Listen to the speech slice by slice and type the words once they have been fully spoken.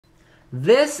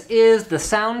This is the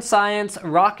Soundscience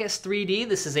Rockus 3D.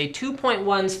 This is a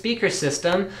 2.1 speaker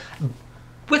system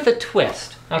with a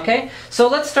twist, okay? So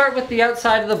let's start with the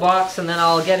outside of the box and then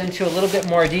I'll get into a little bit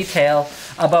more detail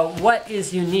about what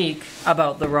is unique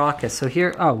about the Rockus. So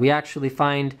here, oh, we actually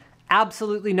find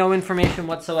absolutely no information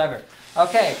whatsoever.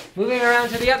 Okay, moving around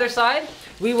to the other side,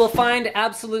 we will find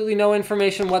absolutely no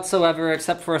information whatsoever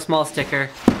except for a small sticker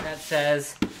that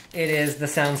says it is the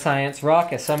Soundscience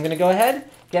Rockus. So I'm gonna go ahead,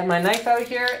 get my knife out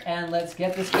here, and let's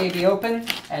get this baby open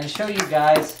and show you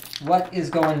guys what is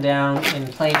going down in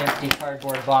plain empty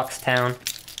cardboard box town.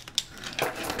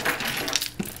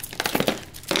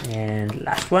 And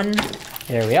last one,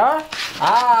 there we are.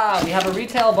 Ah, we have a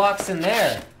retail box in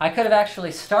there. I could have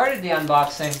actually started the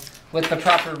unboxing with the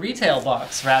proper retail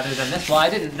box rather than this. Well, I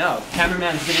didn't know.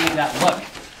 Cameraman's giving me that look.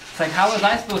 It's like, how was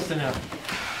I supposed to know?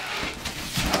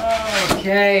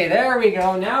 Okay, there we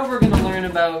go. Now we're going to learn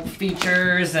about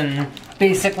features and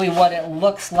basically what it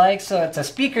looks like. So it's a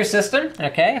speaker system,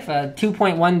 okay? If a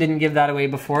 2.1 didn't give that away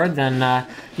before, then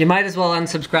you might as well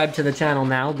unsubscribe to the channel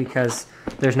now because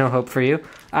there's no hope for you.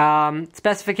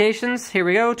 Specifications, here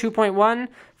we go, 2.1,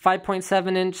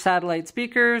 5.7-inch satellite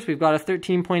speakers. We've got a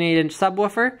 13.8-inch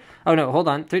subwoofer. Oh no, hold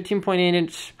on,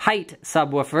 13.8-inch height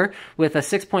subwoofer with a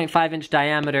 6.5-inch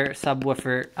diameter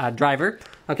subwoofer driver.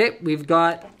 Okay, we've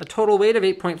got a total weight of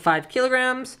 8.5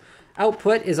 kilograms.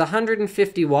 Output is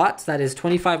 150 watts, that is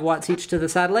 25 watts each to the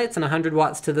satellites and 100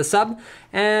 watts to the sub.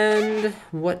 And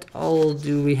what all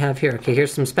do we have here? Okay,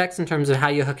 here's some specs in terms of how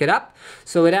you hook it up.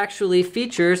 So it actually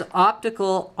features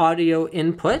optical audio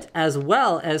input as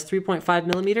well as 3.5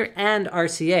 millimeter and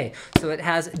RCA. So it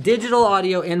has digital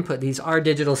audio input. These are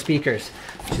digital speakers,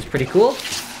 which is pretty cool.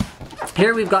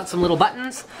 Here we've got some little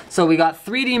buttons. So we got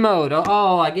 3D mode.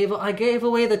 Oh, I gave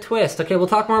away the twist. Okay, we'll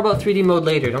talk more about 3D mode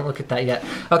later. Don't look at that yet.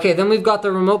 Okay, then we've got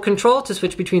the remote control to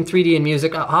switch between 3D and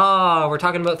music. Ah, we're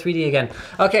talking about 3D again.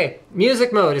 Okay,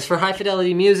 music mode is for high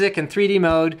fidelity music and 3D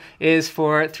mode is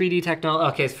for 3D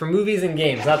technology. Okay, it's for movies and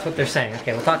games. That's what they're saying.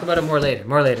 Okay, we'll talk about it more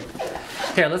later.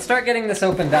 Here, let's start getting this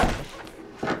opened up.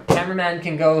 Cameraman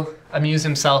can go amuse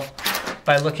himself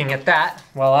by looking at that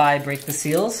while I break the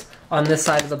seals on this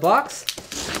side of the box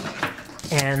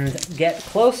and get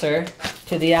closer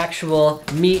to the actual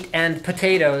meat and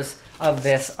potatoes of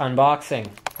this unboxing.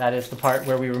 That is the part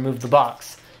where we remove the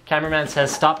box. Cameraman says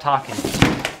stop talking.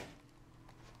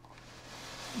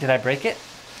 Did I break it?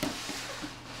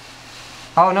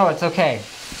 Oh no, it's okay.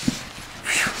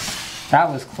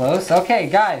 That was close. Okay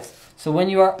guys, so when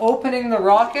you are opening the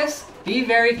Rockus, be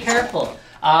very careful.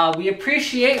 We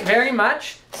appreciate very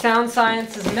much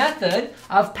Soundscience's method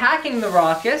of packing the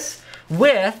Rockus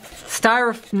with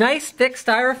nice thick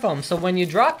styrofoam. So when you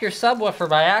drop your subwoofer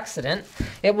by accident,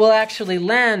 it will actually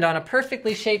land on a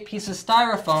perfectly shaped piece of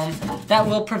styrofoam that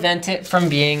will prevent it from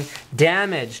being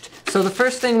damaged. So the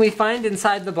first thing we find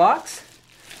inside the box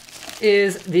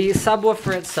is the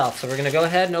subwoofer itself. So we're going to go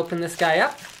ahead and open this guy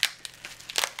up.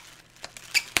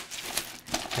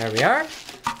 There we are.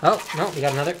 Oh, no, we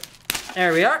got another.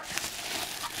 There we are.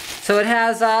 So it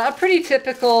has a pretty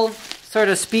typical sort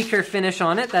of speaker finish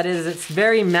on it. That is, it's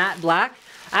very matte black.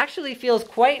 Actually feels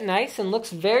quite nice and looks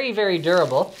very, very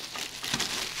durable.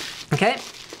 Okay,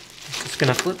 just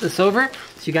gonna flip this over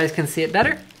so you guys can see it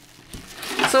better.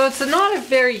 So it's not a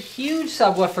very huge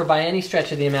subwoofer by any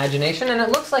stretch of the imagination, and it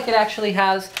looks like it actually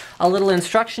has a little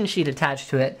instruction sheet attached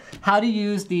to it. How to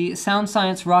use the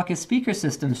Soundscience Rockus speaker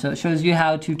system. So it shows you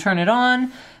how to turn it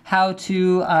on, how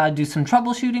to do some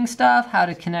troubleshooting stuff, how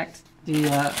to connect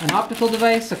an optical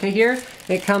device. Okay, here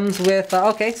it comes with,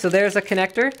 okay, so there's a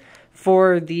connector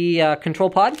for the control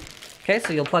pod. Okay,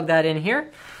 so you'll plug that in here.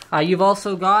 You've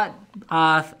also got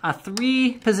a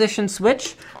 3-position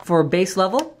switch for bass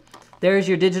level. There's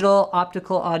your digital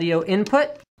optical audio input.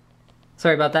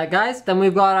 Sorry about that, guys. Then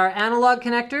we've got our analog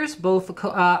connectors, both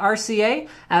RCA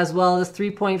as well as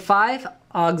 3.5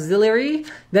 auxiliary.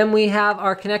 Then we have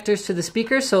our connectors to the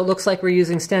speakers, so it looks like we're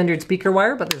using standard speaker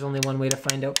wire, but there's only one way to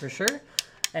find out for sure.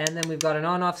 And then we've got an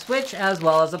on-off switch as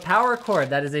well as a power cord.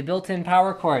 That is a built-in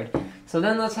power cord. So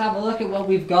then let's have a look at what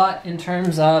we've got in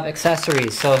terms of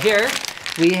accessories. So here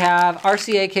we have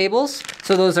RCA cables.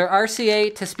 So those are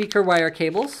RCA to speaker wire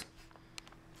cables.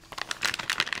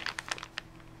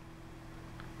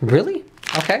 Really?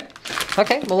 Okay.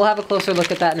 Okay, well we'll have a closer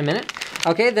look at that in a minute.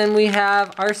 Okay, then we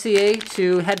have RCA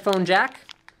to headphone jack.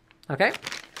 Okay.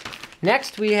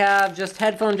 Next we have just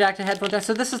headphone jack to headphone jack.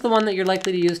 So this is the one that you're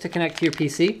likely to use to connect to your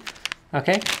PC.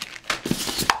 Okay.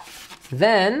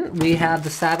 Then we have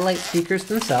the satellite speakers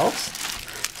themselves.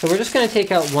 So we're just going to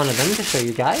take out one of them to show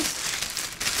you guys.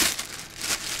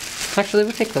 Actually,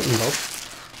 we'll take them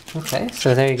both. Okay,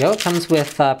 so there you go. It comes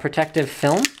with protective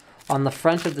film on the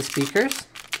front of the speakers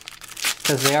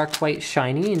because they are quite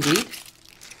shiny indeed.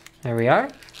 There we are.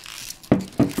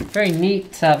 Very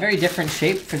neat, very different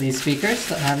shape for these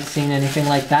speakers. I haven't seen anything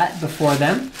like that before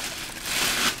them.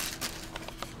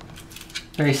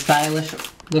 Very stylish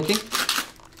looking.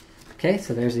 Okay,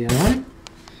 so there's the other one.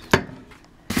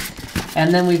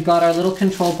 And then we've got our little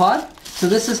control pod. So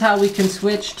this is how we can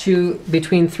switch to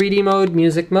between 3D mode,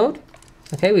 music mode.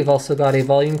 Okay, we've also got a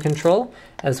volume control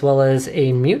as well as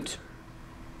a mute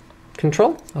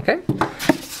control. Okay,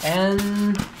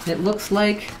 and it looks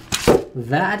like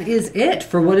that is it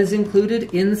for what is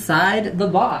included inside the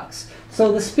box.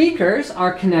 So the speakers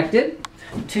are connected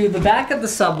to the back of the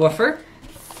subwoofer,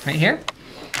 right here,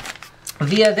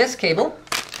 via this cable.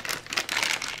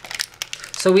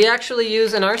 So we actually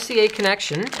use an RCA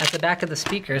connection at the back of the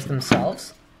speakers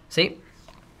themselves, see?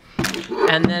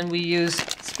 And then we use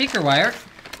speaker wire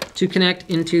to connect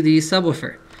into the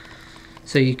subwoofer.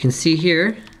 So you can see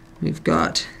here, we've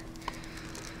got,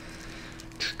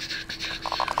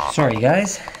 sorry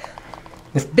guys,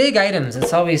 with big items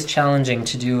it's always challenging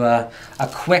to do a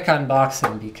quick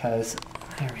unboxing because,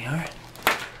 there we are,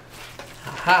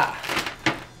 aha,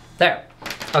 there,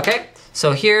 okay.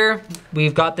 So here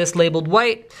we've got this labeled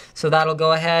white, so that'll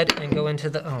go ahead and go into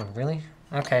the, oh really?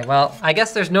 Okay, well, I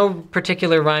guess there's no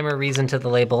particular rhyme or reason to the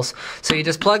labels. So you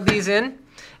just plug these in,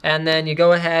 and then you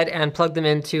go ahead and plug them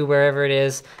into wherever it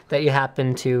is that you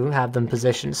happen to have them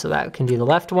positioned. So that can be the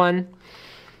left one.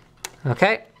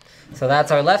 Okay, so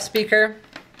that's our left speaker.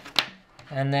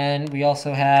 And then we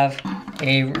also have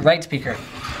a right speaker.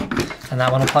 And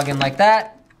that one will plug in like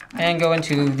that, and go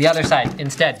into the other side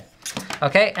instead.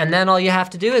 Okay, and then all you have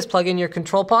to do is plug in your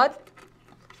control pod.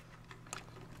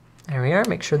 There we are,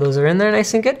 make sure those are in there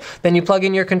nice and good. Then you plug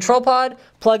in your control pod,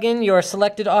 plug in your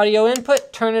selected audio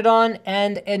input, turn it on,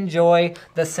 and enjoy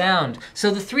the sound.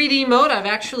 So the 3D mode, I've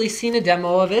actually seen a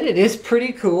demo of it. It is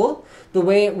pretty cool. The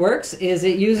way it works is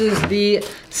it uses the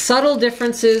subtle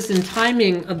differences in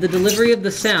timing of the delivery of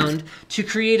the sound to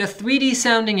create a 3D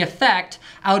sounding effect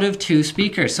out of two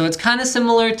speakers. So it's kind of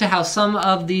similar to how some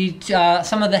of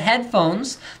the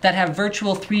headphones that have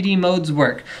virtual 3D modes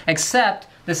work, except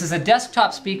this is a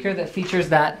desktop speaker that features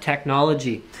that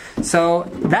technology. So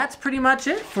that's pretty much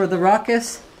it for the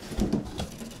Rockus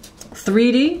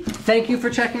 3D. Thank you for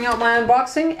checking out my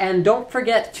unboxing, and don't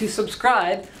forget to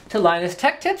subscribe to Linus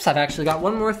Tech Tips. I've actually got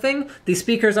one more thing. These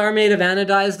speakers are made of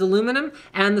anodized aluminum,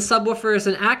 and the subwoofer is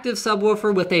an active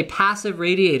subwoofer with a passive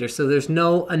radiator, so there's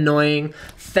no annoying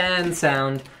fan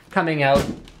sound coming out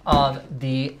of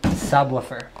the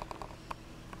subwoofer.